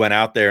yet she went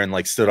out there and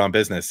like stood on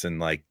business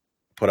and like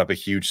put up a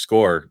huge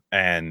score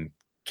and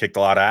kicked a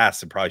lot of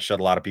ass and probably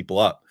shut a lot of people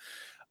up.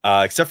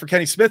 Except for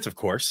Kenny Smith, of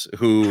course,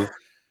 who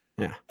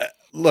Yeah.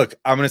 look,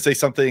 I'm going to say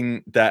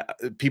something that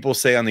people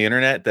say on the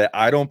internet that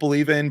I don't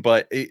believe in,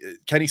 but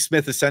Kenny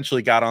Smith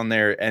essentially got on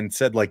there and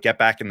said, like, get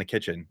back in the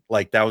kitchen.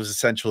 Like, that was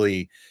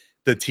essentially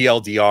the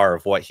TLDR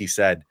of what he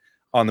said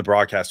on the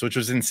broadcast, which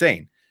was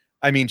insane.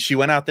 I mean, she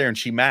went out there and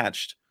she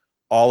matched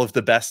all of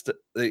the best,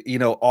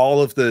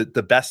 all of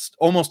the best,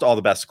 almost all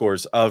the best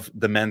scores of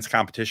the men's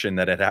competition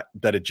that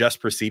had just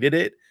preceded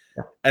it.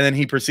 Yeah. And then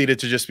he proceeded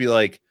to just be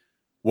like,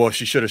 well,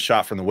 she should have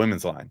shot from the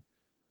women's line.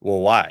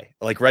 Well, why?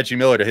 Like Reggie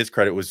Miller, to his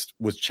credit,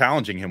 was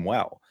challenging him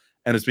well,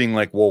 and it's being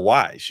like, well,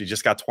 why? She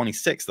just got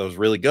 26. That was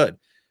really good.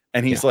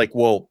 And he's like,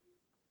 well,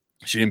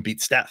 she didn't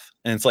beat Steph.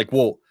 And it's like,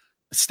 well,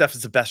 Steph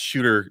is the best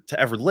shooter to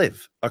ever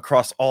live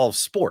across all of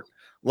sport.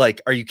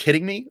 Like, are you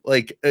kidding me?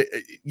 Like,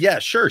 yeah,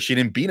 sure, she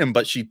didn't beat him,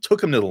 but she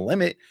took him to the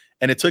limit,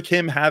 and it took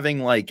him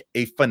having like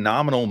a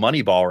phenomenal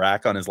money ball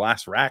rack on his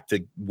last rack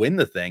to win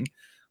the thing.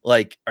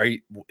 Like,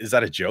 is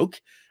that a joke?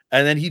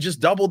 And then he just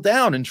doubled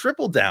down and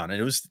tripled down. And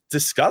it was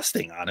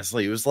disgusting,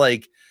 honestly. It was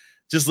like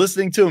just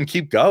listening to him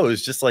keep go. It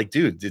was just like,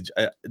 dude, did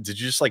you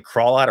just like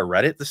crawl out of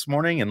Reddit this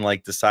morning and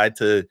like decide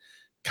to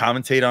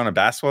commentate on a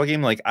basketball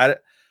game? Like, I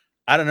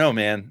don't know,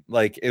 man.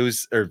 Like, it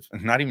was, or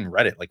not even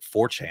Reddit, like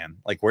 4chan.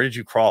 Like, where did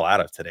you crawl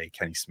out of today,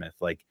 Kenny Smith?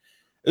 Like,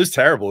 it was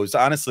terrible. It was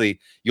honestly,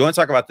 you want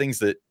to talk about things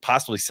that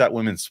possibly set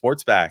women's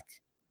sports back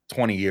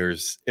 20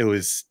 years. It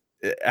was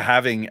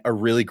having a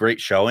really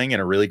great showing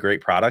and a really great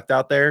product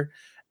out there,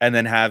 and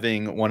then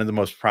having one of the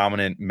most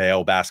prominent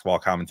male basketball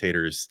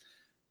commentators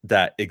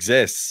that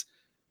exists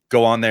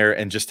go on there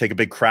and just take a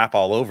big crap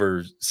all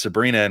over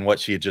Sabrina and what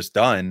she had just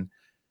done,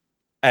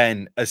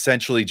 and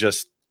essentially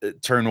just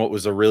turn what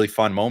was a really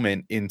fun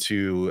moment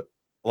into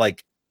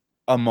like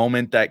a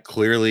moment that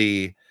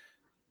clearly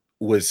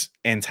was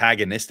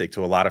antagonistic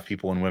to a lot of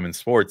people in women's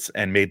sports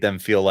and made them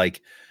feel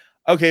like,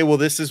 okay, well,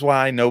 this is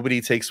why nobody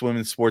takes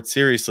women's sports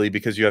seriously,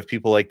 because you have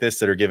people like this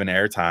that are given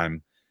airtime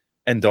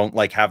and don't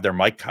like have their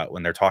mic cut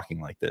when they're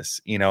talking like this,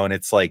 and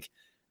it's like,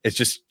 it's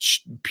just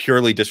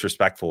purely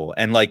disrespectful.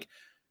 And like,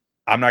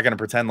 I'm not going to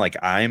pretend like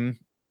I'm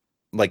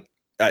like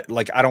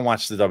I don't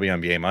watch the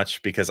WNBA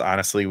much, because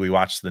honestly, we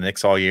watch the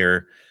Knicks all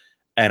year,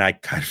 and I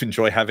kind of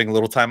enjoy having a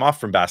little time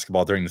off from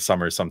basketball during the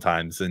summer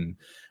sometimes. And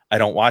I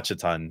don't watch a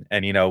ton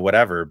and,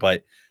 whatever,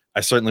 but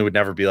I certainly would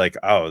never be like,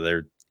 oh,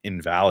 they're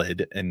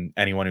invalid and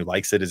anyone who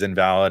likes it is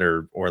invalid,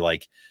 or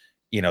like,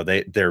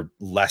 they're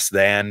less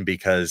than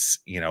because,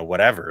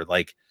 whatever.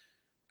 Like,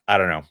 I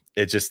don't know.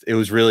 It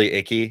was really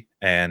icky.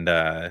 And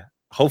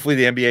hopefully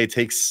the NBA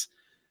takes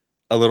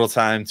a little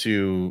time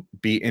to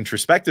be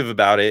introspective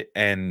about it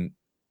and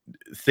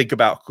think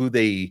about who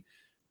they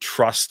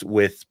trust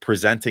with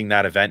presenting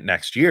that event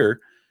next year,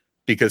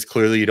 because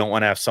clearly you don't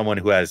want to have someone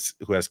who has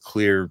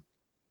clear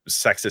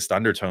sexist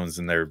undertones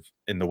in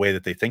the way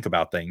that they think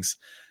about things,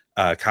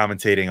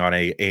 commentating on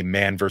a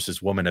man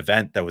versus woman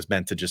event that was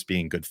meant to just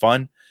being good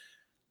fun.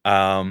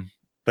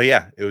 But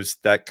yeah,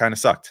 that kind of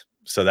sucked.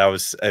 So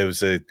it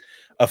was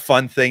a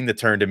fun thing that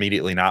turned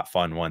immediately not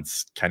fun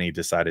once Kenny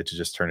decided to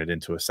just turn it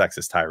into a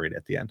sexist tirade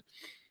at the end.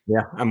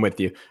 Yeah, I'm with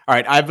you. All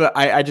right,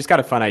 I just got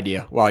a fun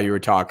idea while you were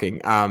talking.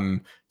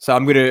 So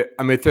I'm gonna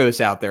throw this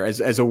out there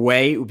as a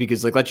way,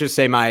 because like, let's just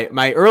say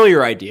my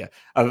earlier idea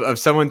of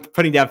someone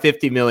putting down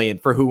 50 million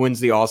for who wins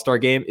the All-Star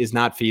game is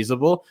not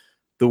feasible.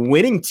 The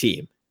winning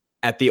team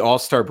at the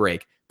All-Star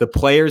break, the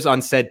players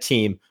on said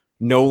team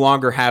no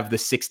longer have the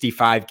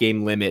 65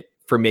 game limit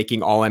for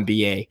making All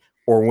NBA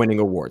or winning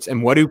awards.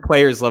 And what do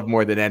players love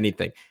more than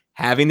anything?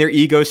 Having their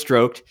ego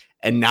stroked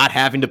and not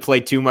having to play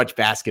too much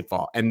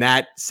basketball. And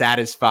that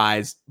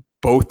satisfies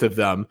both of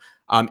them.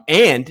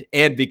 And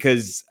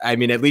because, I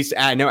mean, at least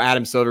I know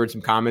Adam Silver had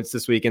some comments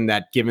this weekend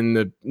that given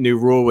the new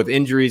rule with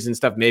injuries and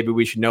stuff, maybe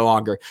we should no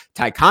longer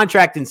tie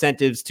contract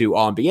incentives to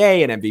All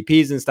NBA and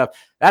MVPs and stuff.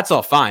 That's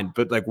all fine.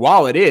 But like,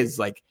 while it is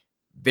like,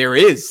 there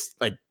is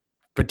like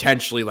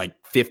potentially like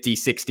 50,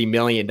 $60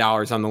 million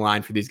on the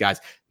line for these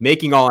guys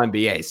making All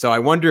NBA. So I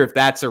wonder if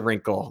that's a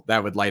wrinkle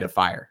that would light a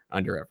fire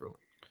under everyone.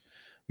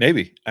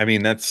 Maybe. I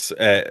mean, that's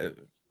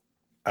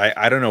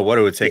I don't know what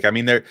it would take. I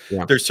mean,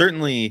 they're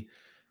certainly,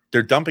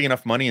 they're dumping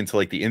enough money into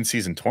like the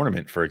in-season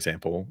tournament, for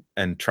example,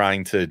 and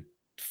trying to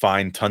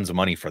find tons of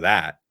money for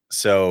that.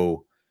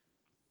 So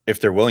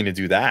if they're willing to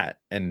do that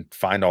and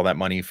find all that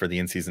money for the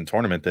in-season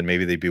tournament, then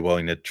maybe they'd be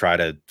willing to try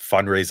to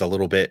fundraise a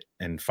little bit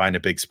and find a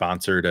big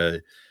sponsor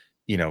to,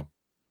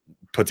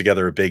 put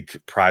together a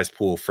big prize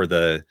pool for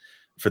the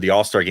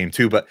All-Star game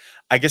too. But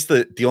I guess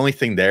the only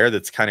thing there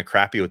that's kind of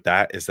crappy with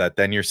that is that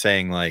then you're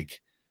saying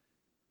like,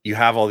 you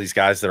have all these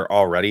guys that are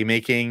already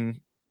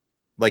making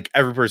like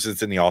every person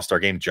that's in the All-Star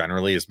game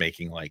generally is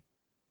making like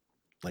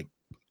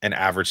an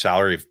average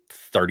salary of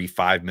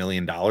 $35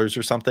 million or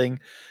something.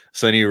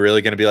 So then you're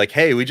really going to be like,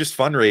 hey, we just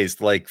fundraised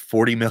like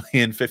 40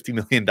 million, $50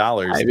 million.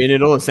 I mean,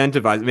 it'll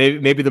incentivize.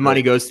 Maybe the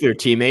money goes to their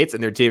teammates,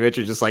 and their teammates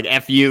are just like,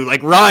 "F you,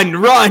 like run,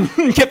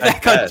 get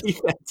back on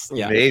defense."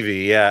 Yeah, maybe.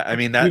 Yeah, I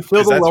mean that we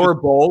fill the lower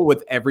bowl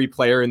with every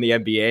player in the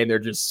NBA, and they're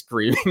just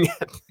screaming at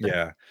them.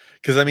 Yeah,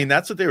 because I mean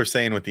that's what they were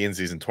saying with the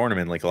in-season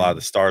tournament. Like a lot of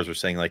the stars were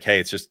saying, like,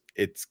 hey,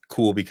 it's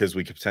cool because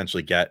we could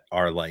potentially get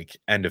our like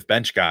end of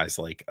bench guys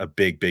like a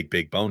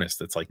big bonus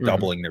that's like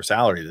doubling their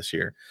salary this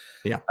year.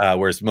 Yeah.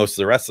 Whereas most of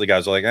the rest of the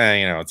guys are like,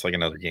 it's like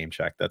another game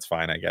check. That's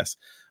fine, I guess.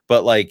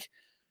 But like,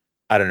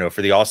 I don't know,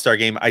 for the All-Star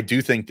game, I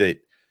do think that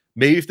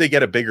maybe if they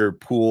get a bigger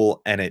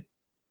pool and it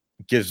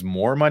gives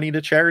more money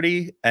to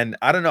charity, and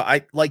I don't know,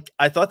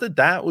 I thought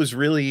that was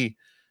really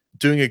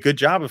doing a good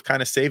job of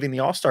kind of saving the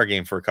All-Star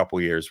game for a couple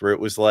years, where it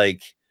was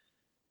like,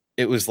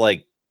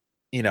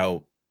 you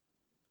know,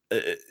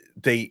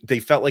 they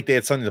felt like they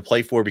had something to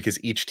play for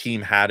because each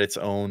team had its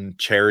own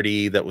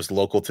charity that was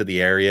local to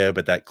the area,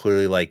 but that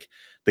clearly like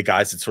the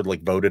guys had sort of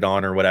like voted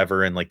on or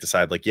whatever and like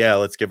decided like, yeah,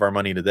 let's give our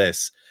money to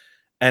this.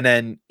 And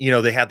then,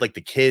 they had like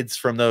the kids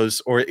from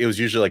those, or it was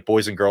usually like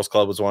Boys and Girls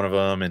Club was one of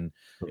them. And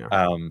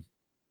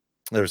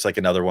there was like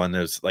another one.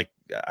 There's like,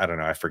 I don't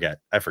know. I forget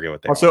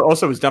what they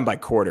also was done by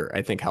quarter.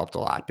 I think helped a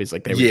lot because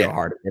like they would go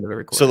hard at the end of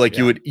every quarter. So like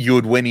you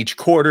would win each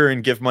quarter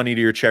and give money to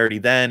your charity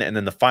then, and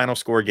then the final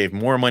score gave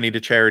more money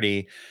to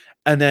charity.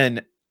 And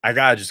then I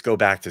gotta just go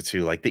back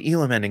to like the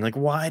Elam ending. Like,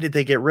 why did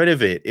they get rid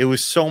of it? It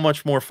was so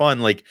much more fun.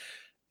 Like,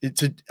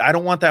 I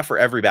don't want that for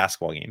every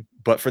basketball game,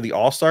 but for the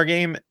All-Star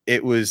game,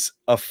 it was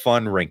a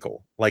fun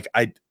wrinkle. Like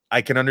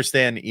I can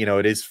understand,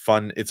 it is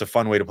fun. It's a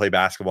fun way to play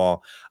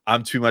basketball.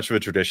 I'm too much of a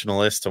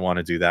traditionalist to want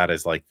to do that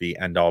as like the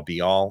end all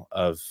be all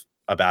of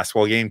a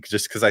basketball game,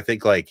 just because I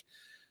think like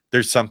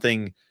there's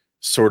something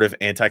sort of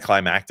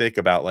anticlimactic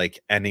about like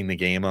ending the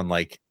game on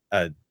like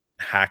a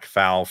hack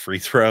foul free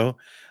throw,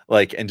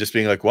 like, and just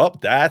being like, well,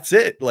 that's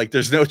it. Like,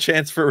 there's no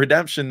chance for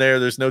redemption there.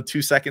 There's no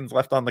 2 seconds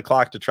left on the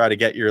clock to try to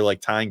get your like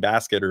tying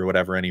basket or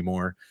whatever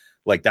anymore.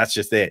 Like, that's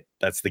just it.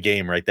 That's the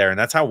game right there. And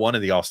that's how one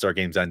of the All-Star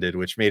games ended,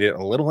 which made it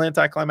a little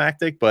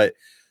anticlimactic, but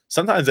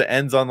sometimes it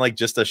ends on like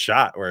just a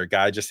shot where a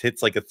guy just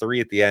hits like a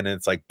 3 at the end and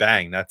it's like,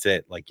 bang, that's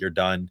it. Like, you're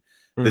done.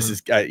 This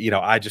is,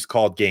 I just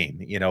called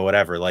game,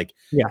 whatever. Like,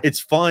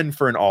 it's fun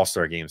for an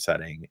All-Star game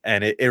setting.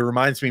 And it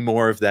reminds me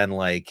more of than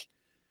like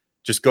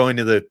just going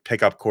to the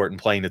pickup court and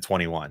playing to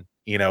 21,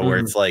 where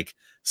it's like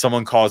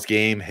someone calls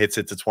game, hits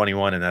it to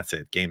 21, and that's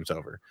it. Game's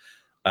over.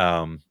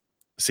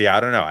 So yeah, I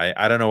don't know.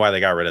 I don't know why they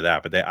got rid of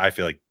that, but I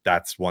feel like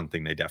that's one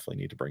thing they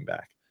definitely need to bring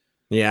back.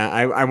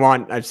 Yeah,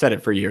 I've said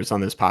it for years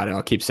on this pod, and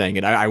I'll keep saying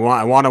it. I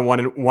want a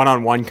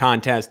one-on-one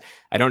contest.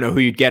 I don't know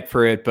who you'd get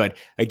for it, but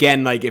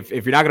again, like if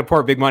you're not going to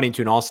pour big money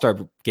into an All-Star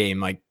game,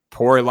 like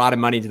pour a lot of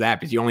money into that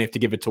because you only have to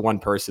give it to one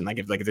person. Like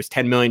if there's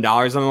 $10 million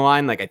on the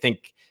line, like I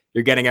think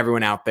you're getting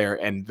everyone out there,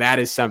 and that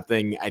is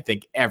something I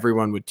think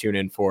everyone would tune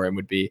in for and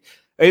would be.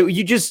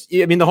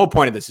 The whole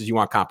point of this is you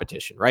want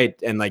competition, right?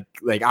 And I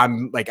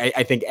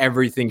think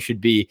everything should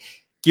be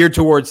geared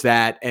towards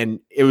that. And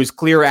it was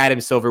clear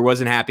Adam Silver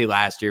wasn't happy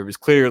last year. It was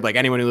clear, like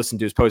anyone who listened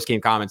to his post-game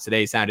comments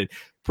today sounded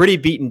pretty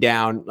beaten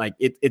down. Like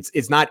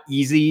it's not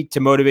easy to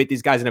motivate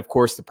these guys. And of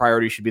course, the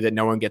priority should be that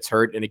no one gets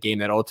hurt in a game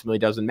that ultimately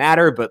doesn't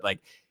matter. But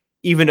like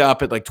even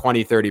up at like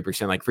 20,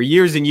 30%, like for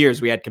years and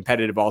years, we had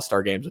competitive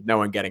All-Star games with no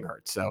one getting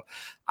hurt. So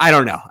I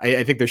don't know.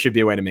 I think there should be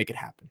a way to make it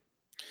happen.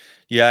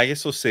 Yeah, I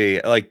guess we'll see.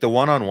 Like the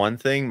one-on-one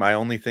thing, my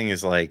only thing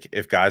is like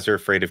if guys are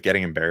afraid of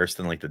getting embarrassed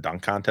in like the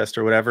dunk contest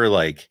or whatever,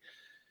 like,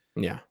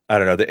 yeah, I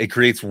don't know. It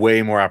creates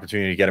way more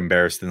opportunity to get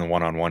embarrassed in the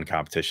one-on-one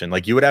competition.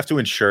 Like you would have to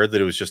ensure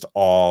that it was just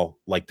all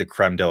like the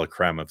creme de la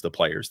creme of the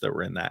players that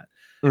were in that,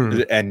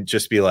 and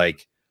just be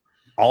like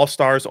all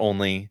stars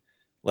only.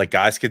 Like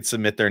guys could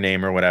submit their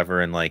name or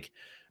whatever, and like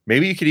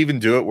maybe you could even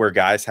do it where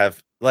guys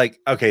have like,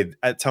 okay,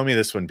 tell me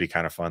this wouldn't be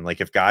kind of fun.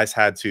 Like if guys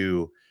had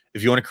to.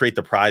 If you want to create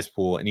the prize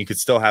pool and you could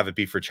still have it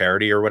be for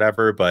charity or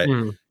whatever, but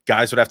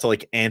guys would have to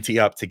like ante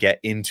up to get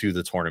into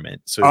the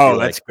tournament. So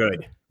that's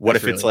good. What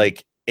if it's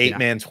like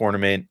 8-man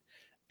tournament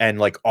and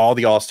like all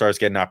the All-Stars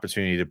get an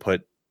opportunity to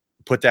put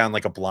down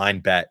like a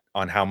blind bet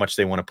on how much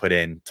they want to put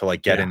in to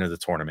like get into the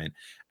tournament.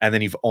 And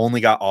then you've only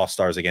got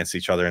All-Stars against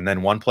each other. And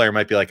then one player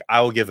might be like,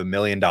 I will give $1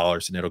 million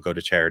and it'll go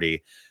to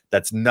charity.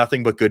 That's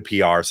nothing but good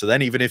PR. So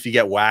then even if you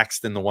get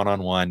waxed in the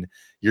one-on-one,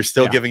 you're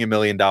still giving $1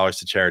 million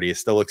to charity. It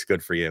still looks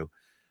good for you.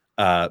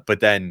 But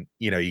then,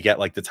 you get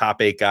like the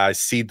top 8 guys,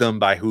 seed them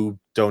by who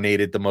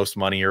donated the most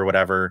money or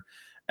whatever.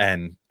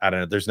 And I don't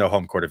know, there's no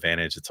home court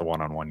advantage. It's a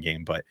one-on-one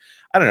game, but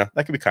I don't know.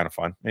 That could be kind of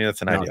fun. Maybe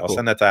that's an idea. Cool. I'll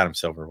send that to Adam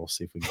Silver. We'll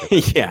see if we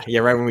can get yeah.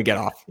 Right when we get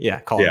off. Yeah.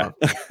 Call him up.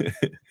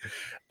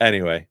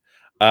 Anyway.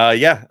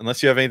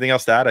 Unless you have anything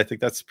else to add, I think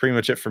that's pretty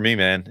much it for me,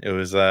 man. It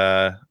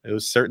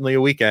was certainly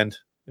a weekend.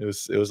 It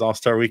was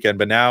All-Star weekend,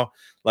 but now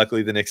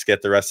luckily the Knicks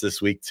get the rest of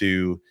this week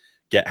to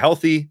get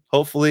healthy.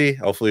 Hopefully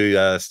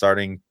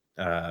starting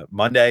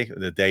Monday,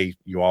 the day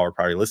you all are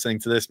probably listening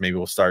to this, maybe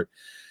we'll start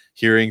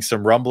hearing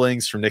some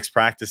rumblings from Knicks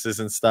practices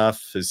and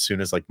stuff as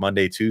soon as like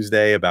Monday,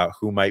 Tuesday about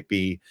who might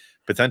be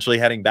potentially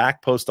heading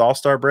back post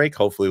All-Star break.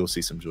 Hopefully we'll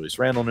see some Julius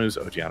Randle news,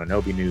 OG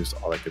Anunoby news,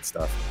 all that good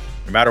stuff.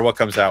 No matter what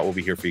comes out, we'll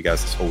be here for you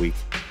guys this whole week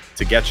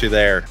to get you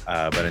there.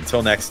 But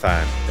until next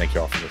time, thank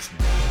you all for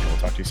listening, and we'll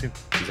talk to you soon.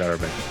 Peace out,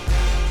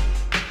 everybody.